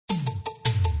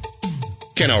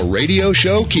Can a radio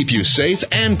show keep you safe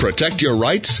and protect your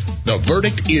rights? The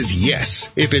verdict is yes,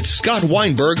 if it's Scott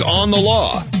Weinberg on the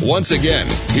law. Once again,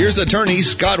 here's attorney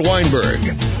Scott Weinberg.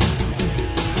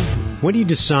 When do you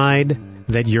decide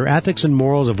that your ethics and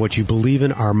morals of what you believe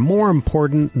in are more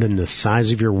important than the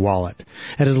size of your wallet?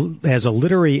 As a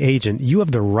literary agent, you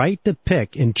have the right to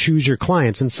pick and choose your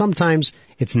clients, and sometimes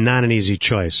it's not an easy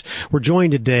choice. We're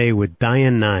joined today with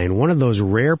Diane Nine, one of those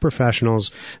rare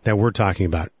professionals that we're talking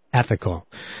about. Ethical.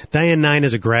 Diane Nine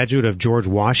is a graduate of George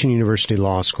Washington University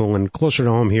Law School and closer to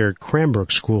home here at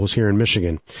Cranbrook Schools here in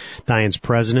Michigan. Diane's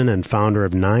president and founder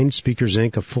of Nine Speakers,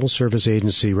 Inc., a full-service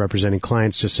agency representing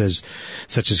clients such as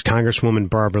Congresswoman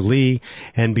Barbara Lee,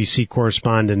 NBC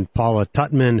correspondent Paula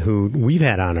Tutman, who we've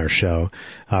had on our show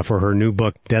for her new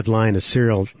book, Deadline, a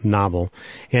serial novel,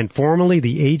 and formerly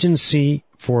the agency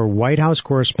for White House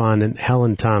correspondent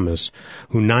Helen Thomas,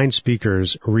 who Nine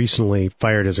Speakers recently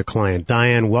fired as a client.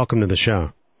 Diane, welcome to the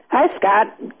show. Hi,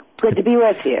 Scott. Good to be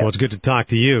with you. Well, it's good to talk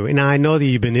to you. And I know that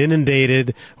you've been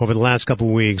inundated over the last couple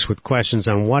of weeks with questions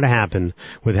on what happened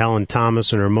with Helen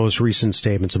Thomas and her most recent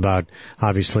statements about,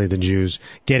 obviously, the Jews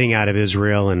getting out of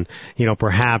Israel and,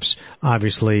 perhaps,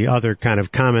 obviously, other kind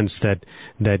of comments that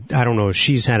I don't know if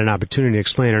she's had an opportunity to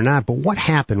explain or not. But what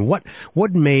happened? What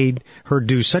made her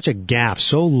do such a gaffe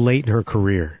so late in her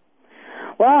career?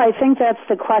 Well, I think that's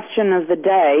the question of the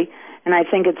day. And I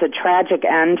think it's a tragic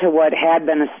end to what had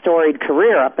been a storied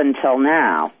career up until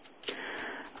now.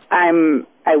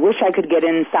 I wish I could get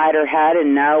inside her head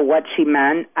and know what she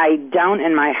meant. I don't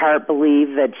in my heart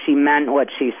believe that she meant what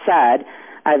she said.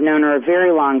 I've known her a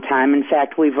very long time. In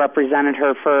fact, we've represented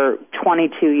her for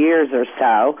 22 years or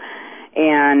so.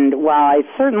 And while I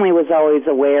certainly was always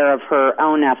aware of her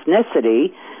own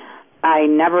ethnicity, I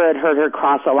never had heard her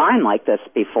cross a line like this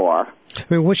before. I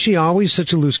mean, was she always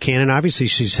such a loose cannon? Obviously,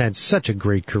 she's had such a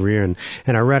great career, and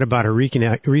I read about her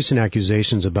recent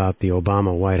accusations about the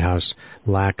Obama White House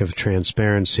lack of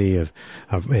transparency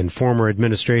in former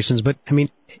administrations. But, I mean,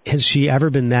 has she ever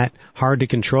been that hard to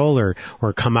control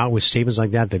or come out with statements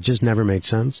like that just never made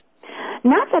sense?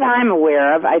 Not that I'm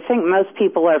aware of. I think most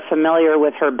people are familiar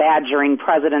with her badgering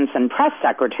presidents and press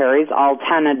secretaries, all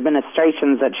 10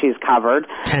 administrations that she's covered.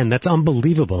 10? That's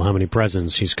unbelievable how many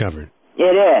presidents she's covered. It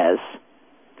is.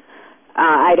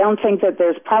 I don't think that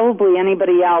there's probably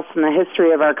anybody else in the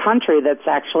history of our country that's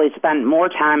actually spent more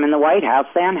time in the White House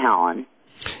than Helen.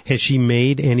 Has she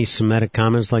made any Semitic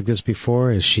comments like this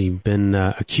before? Has she been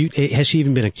accused? Has she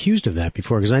even been accused of that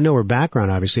before? Because I know her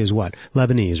background obviously is what?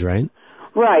 Lebanese, right?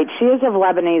 Right. She is of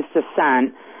Lebanese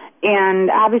descent,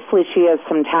 and obviously she has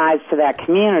some ties to that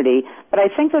community. But I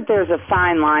think that there's a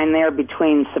fine line there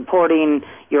between supporting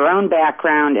your own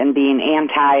background and being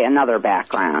anti another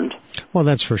background. Well,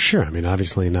 that's for sure. I mean,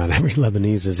 obviously not every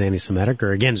Lebanese is anti-Semitic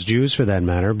or against Jews for that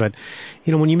matter. But,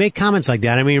 when you make comments like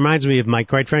that, I mean, it reminds me of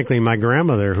quite frankly, my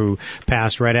grandmother who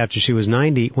passed right after she was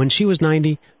 90. When she was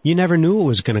 90, you never knew what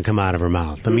was going to come out of her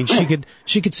mouth. I mean,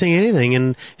 she could say anything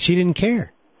and she didn't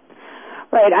care.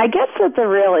 Right. I guess that the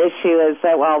real issue is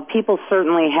that while people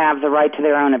certainly have the right to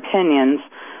their own opinions,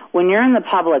 when you're in the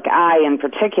public eye in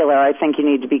particular, I think you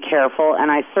need to be careful, and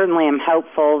I certainly am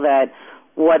hopeful that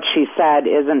what she said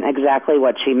isn't exactly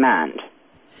what she meant.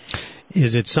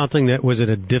 Was it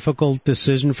a difficult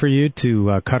decision for you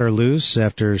to cut her loose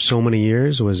after so many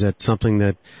years? Was that something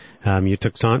that you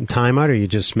took time out, or you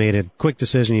just made a quick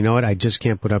decision, you know what, I just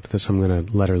can't put up with this, I'm going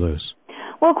to let her loose?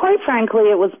 Well, quite frankly,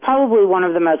 it was probably one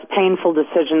of the most painful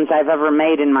decisions I've ever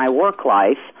made in my work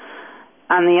life.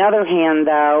 On the other hand,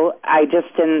 though, I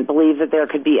just didn't believe that there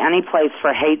could be any place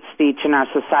for hate speech in our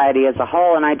society as a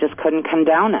whole, and I just couldn't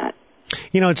condone it.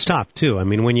 It's tough, too. I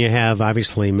mean, when you have,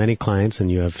 obviously, many clients, and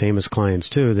you have famous clients,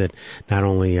 too, that not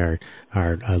only have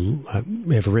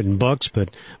written books,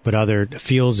 but other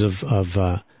fields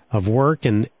of work,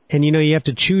 and you have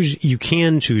to choose, you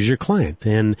can choose your client.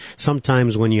 And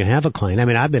sometimes when you have a client, I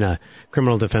mean, I've been a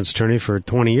criminal defense attorney for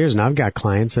 20 years, and I've got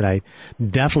clients that I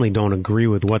definitely don't agree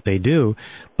with what they do,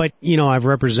 but, I've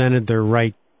represented their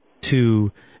right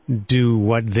to do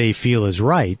what they feel is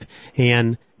right.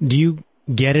 And do you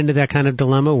get into that kind of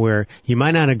dilemma where you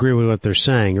might not agree with what they're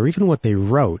saying or even what they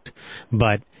wrote,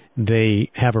 but they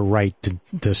have a right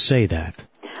to say that?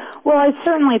 Well, I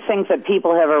certainly think that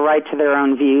people have a right to their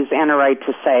own views and a right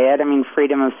to say it. I mean,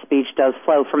 freedom of speech does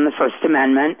flow from the First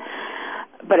Amendment.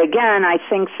 But again, I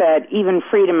think that even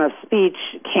freedom of speech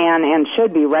can and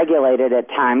should be regulated at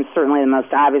times. Certainly the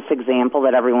most obvious example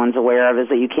that everyone's aware of is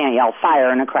that you can't yell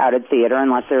fire in a crowded theater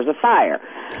unless there's a fire.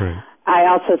 Right. I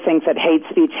also think that hate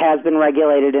speech has been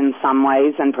regulated in some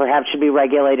ways and perhaps should be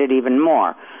regulated even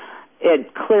more.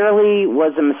 It clearly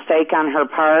was a mistake on her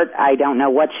part. I don't know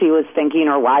what she was thinking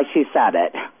or why she said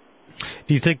it.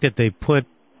 Do you think that they put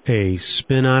a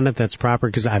spin on it that's proper?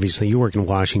 Because obviously you work in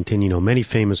Washington, you know many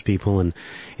famous people and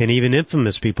even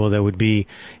infamous people that would be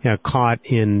caught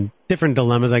in different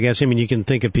dilemmas, I guess. I mean, you can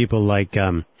think of people like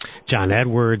John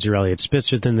Edwards or Elliot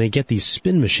Spitzer. Then they get these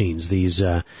spin machines, these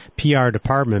PR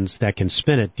departments that can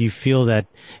spin it. Do you feel that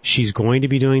she's going to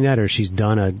be doing that, or she's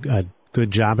done a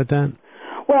good job at that?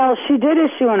 Well, she did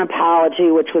issue an apology,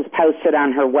 which was posted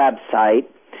on her website.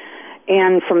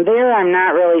 And from there, I'm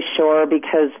not really sure,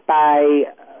 because by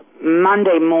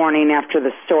Monday morning after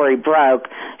the story broke,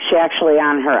 she actually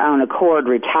on her own accord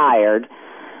retired.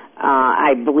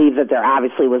 I believe that there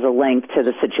obviously was a link to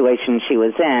the situation she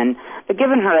was in. But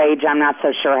given her age, I'm not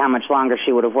so sure how much longer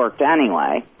she would have worked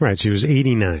anyway. Right, she was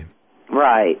 89.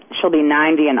 Right. She'll be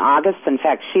 90 in August. In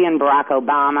fact, she and Barack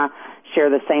Obama share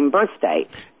the same birth date.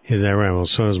 Is that right? Well,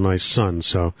 so does my son,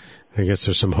 so I guess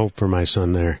there's some hope for my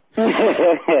son there.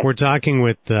 We're talking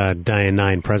with Diane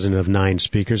Nine, president of Nine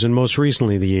Speakers, and most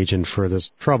recently the agent for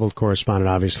this troubled correspondent,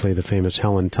 obviously the famous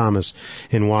Helen Thomas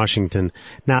in Washington.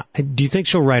 Now, do you think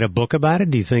she'll write a book about it?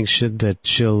 Do you think that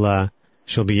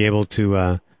she'll be able to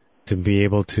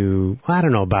I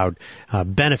don't know about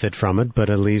benefit from it, but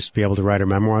at least be able to write her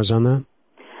memoirs on that?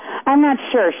 I'm not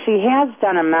sure. She has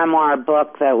done a memoir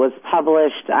book that was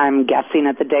published, I'm guessing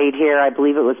at the date here, I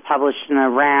believe it was published in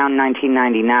around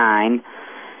 1999.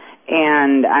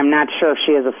 And I'm not sure if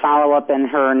she has a follow-up in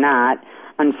her or not.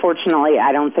 Unfortunately,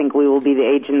 I don't think we will be the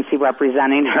agency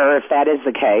representing her if that is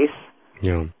the case.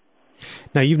 Yeah.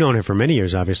 Now, you've known her for many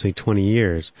years, obviously 20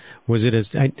 years.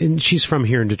 And she's from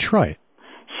here in Detroit.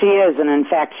 She is, and in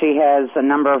fact, she has a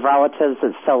number of relatives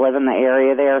that still live in the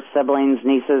area there, siblings,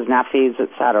 nieces, nephews,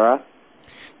 etc.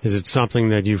 Is it something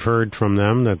that you've heard from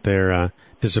them that they're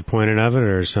disappointed of it,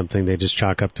 or something they just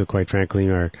chalk up to, quite frankly,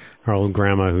 our old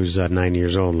grandma who's 90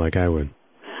 years old like I would?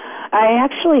 I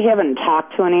actually haven't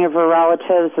talked to any of her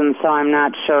relatives, and so I'm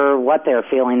not sure what their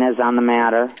feeling is on the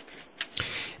matter.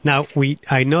 Now,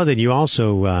 I know that you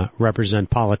also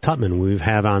represent Paula Tutman. We've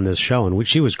had on this show, and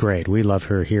she was great. We love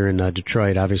her here in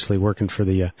Detroit, obviously working for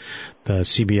the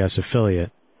CBS affiliate,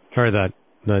 or the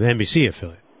NBC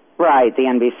affiliate. Right, the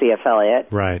NBC affiliate.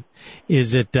 Right.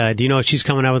 Is it? Do you know if she's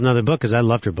coming out with another book? Because I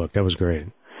loved her book. That was great.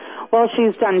 Well,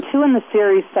 she's done 2 in the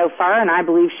series so far, and I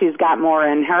believe she's got more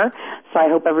in her. So I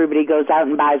hope everybody goes out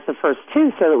and buys the first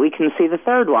 2 so that we can see the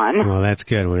third one. Well, that's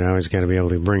good. We always got to be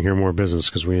able to bring her more business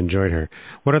because we enjoyed her.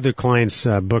 What other clients'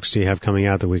 books do you have coming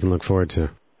out that we can look forward to?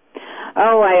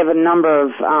 Oh, I have a number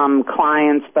of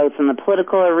clients, both in the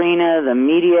political arena, the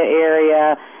media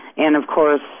area, and, of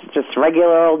course, just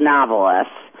regular old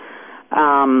novelists.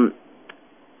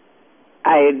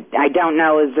 I don't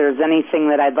know if there's anything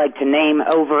that I'd like to name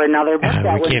over another book.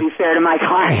 That wouldn't be fair to my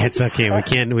clients. It's okay.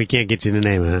 We can't get you to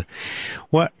name it.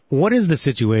 Huh? What is the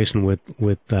situation with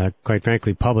quite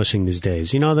frankly, publishing these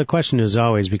days? You know, the question is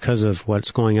always, because of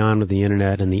what's going on with the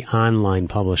internet and the online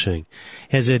publishing,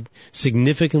 has it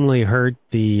significantly hurt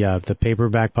the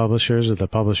paperback publishers, or the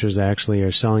publishers that actually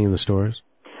are selling in the stores?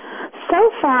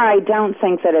 So far, I don't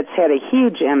think that it's had a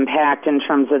huge impact in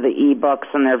terms of the e-books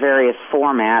and their various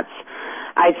formats.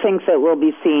 I think that we'll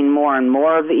be seeing more and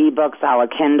more of the e-books, a la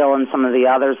Kindle and some of the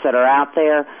others that are out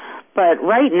there. But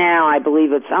right now, I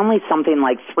believe it's only something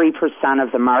like 3%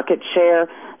 of the market share.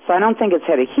 So I don't think it's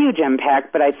had a huge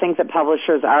impact, but I think that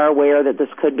publishers are aware that this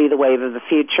could be the wave of the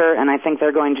future, and I think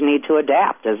they're going to need to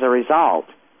adapt as a result.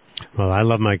 Well, I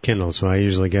love my Kindle, so I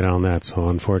usually get on that. So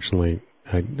unfortunately,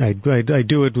 I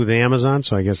do it with Amazon,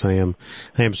 so I guess I am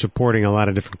supporting a lot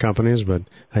of different companies, but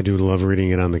I do love reading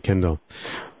it on the Kindle.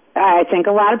 I think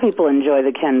a lot of people enjoy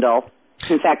the Kindle.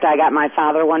 In fact, I got my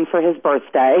father one for his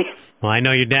birthday. Well, I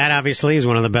know your dad, obviously. He's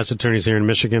one of the best attorneys here in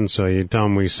Michigan, so you tell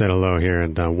him we said hello here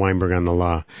at Weinberg on the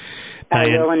Law.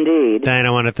 Diane, I will indeed. Diane,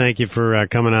 I want to thank you for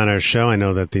coming on our show. I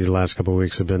know that these last couple of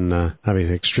weeks have been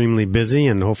obviously extremely busy,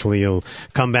 and hopefully you'll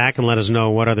come back and let us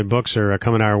know what other books are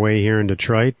coming our way here in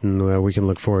Detroit, and we can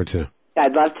look forward to.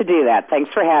 I'd love to do that. Thanks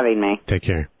for having me. Take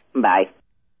care. Bye.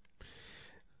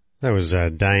 That was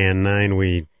Diane Nine.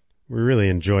 We really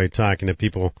enjoyed talking to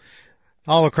people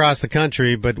all across the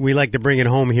country, but we like to bring it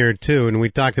home here too. And we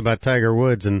talked about Tiger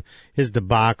Woods and his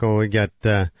debacle. We got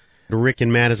Rick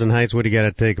in Madison Heights. What do you got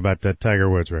to take about Tiger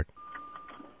Woods, Rick?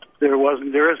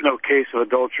 There is no case of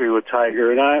adultery with Tiger,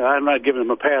 and I'm not giving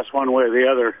him a pass one way or the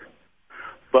other.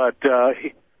 But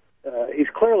he's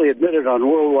clearly admitted on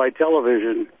worldwide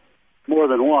television more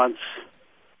than once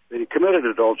that he committed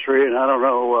adultery, and I don't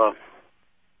know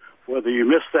whether you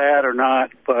missed that or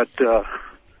not, but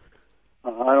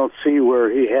I don't see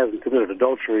where he hasn't committed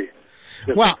adultery.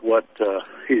 just what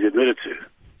he's admitted to.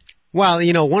 Well,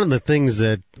 one of the things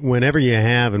that whenever you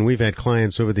have, and we've had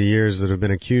clients over the years that have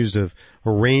been accused of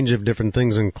a range of different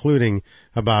things, including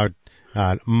about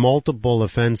multiple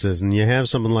offenses, and you have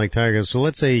someone like Tiger. So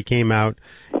let's say he came out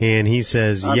and he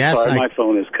says, I'm yes, sorry, my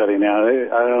phone is cutting out.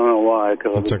 I don't know why.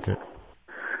 It's okay.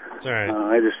 It's all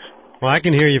right. Well, I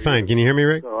can hear you fine. Can you hear me,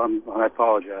 Rick? So I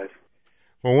apologize.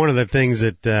 Well, one of the things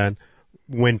that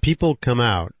when people come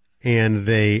out and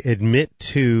they admit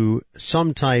to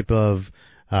some type of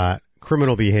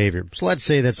criminal behavior. So let's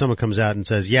say that someone comes out and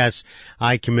says, yes,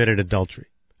 I committed adultery.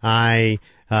 I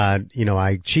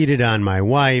cheated on my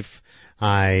wife.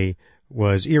 I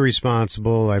was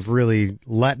irresponsible. I've really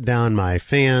let down my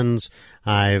fans.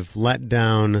 I've let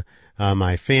down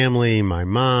my family, my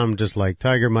mom, just like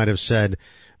Tiger might have said.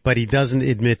 But he doesn't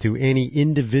admit to any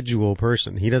individual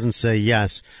person. He doesn't say,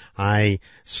 yes, I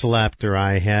slept or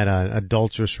I had an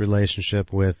adulterous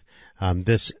relationship with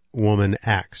this woman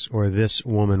X or this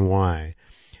woman Y.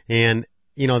 And,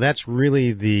 that's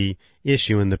really the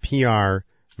issue in the PR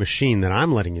machine that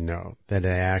I'm letting you know that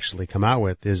I actually come out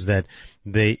with is that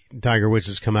Tiger Woods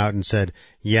has come out and said,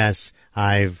 yes,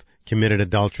 I've committed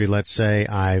adultery. Let's say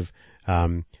I've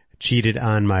cheated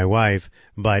on my wife,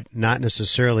 but not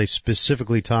necessarily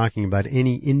specifically talking about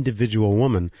any individual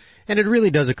woman. And it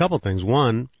really does a couple things.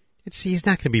 One, he's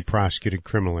not going to be prosecuted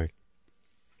criminally.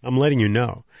 I'm letting you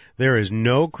know. There is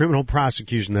no criminal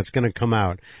prosecution that's going to come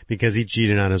out because he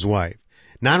cheated on his wife.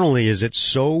 Not only is it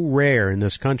so rare in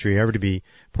this country ever to be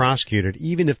prosecuted,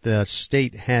 even if the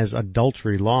state has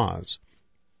adultery laws,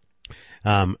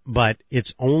 but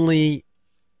it's only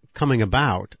coming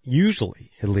about,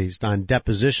 usually at least, on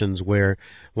depositions where,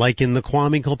 like in the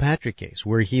Kwame Kilpatrick case,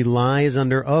 where he lies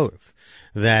under oath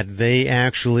that they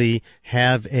actually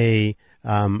have a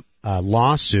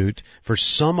lawsuit for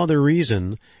some other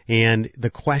reason, and the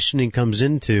questioning comes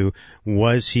into,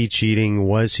 was he cheating?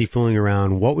 Was he fooling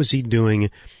around? What was he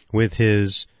doing with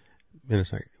his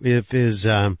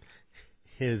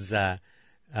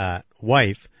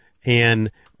wife?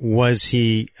 And was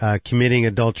he committing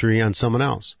adultery on someone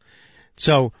else?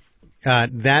 So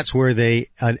that's where they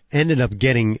ended up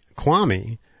getting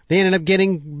Kwame. They ended up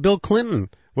getting Bill Clinton,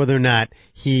 whether or not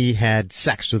he had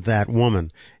sex with that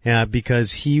woman,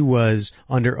 because he was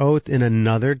under oath in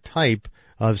another type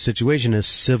of situation, a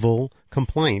civil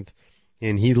complaint,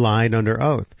 and he lied under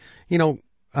oath.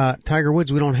 Tiger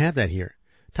Woods, we don't have that here.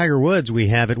 Tiger Woods, we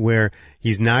have it where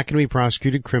he's not going to be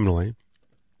prosecuted criminally.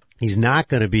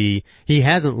 He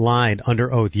hasn't lied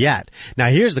under oath yet. Now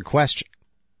here's the question,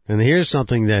 and here's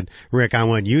something that, Rick, I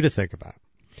want you to think about.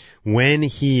 When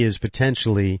he is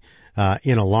potentially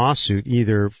in a lawsuit,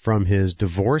 either from his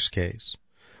divorce case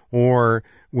or,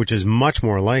 which is much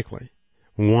more likely,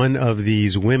 one of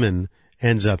these women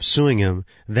ends up suing him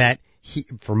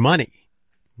for money,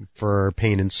 for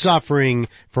pain and suffering,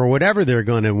 for whatever they're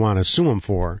going to want to sue him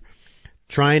for,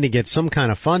 trying to get some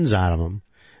kind of funds out of him,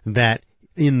 that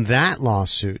in that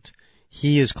lawsuit,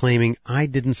 he is claiming, I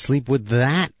didn't sleep with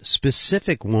that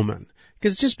specific woman.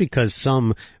 Because just because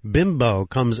some bimbo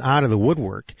comes out of the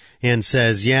woodwork and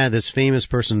says, yeah, this famous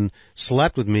person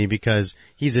slept with me because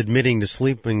he's admitting to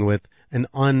sleeping with an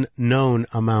unknown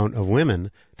amount of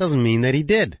women, doesn't mean that he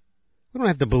did. We don't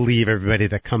have to believe everybody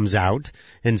that comes out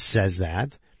and says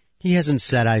that. He hasn't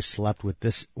said, I slept with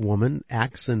this woman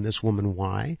X and this woman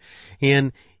Y.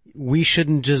 And we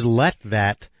shouldn't just let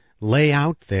that lay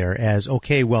out there as,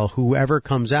 okay, well, whoever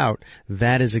comes out,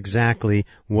 that is exactly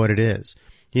what it is.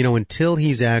 Until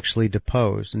he's actually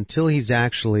deposed, until he's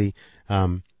actually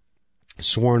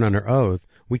sworn under oath,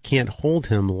 we can't hold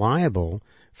him liable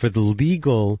for the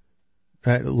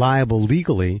liable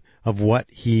legally of what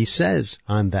he says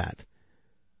on that.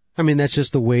 I mean, that's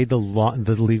just the way the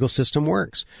legal system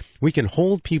works. We can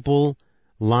hold people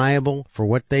liable for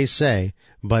what they say,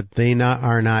 but they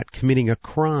are not committing a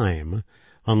crime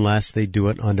unless they do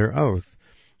it under oath.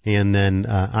 And then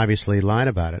obviously lied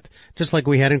about it, just like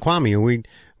we had in Kwame.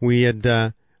 We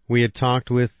had talked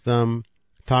with them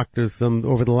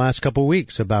over the last couple of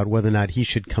weeks about whether or not he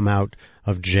should come out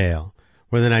of jail,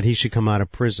 whether or not he should come out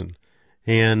of prison,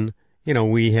 and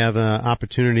we have an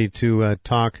opportunity to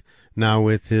talk now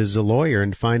with his lawyer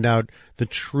and find out the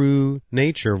true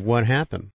nature of what happened.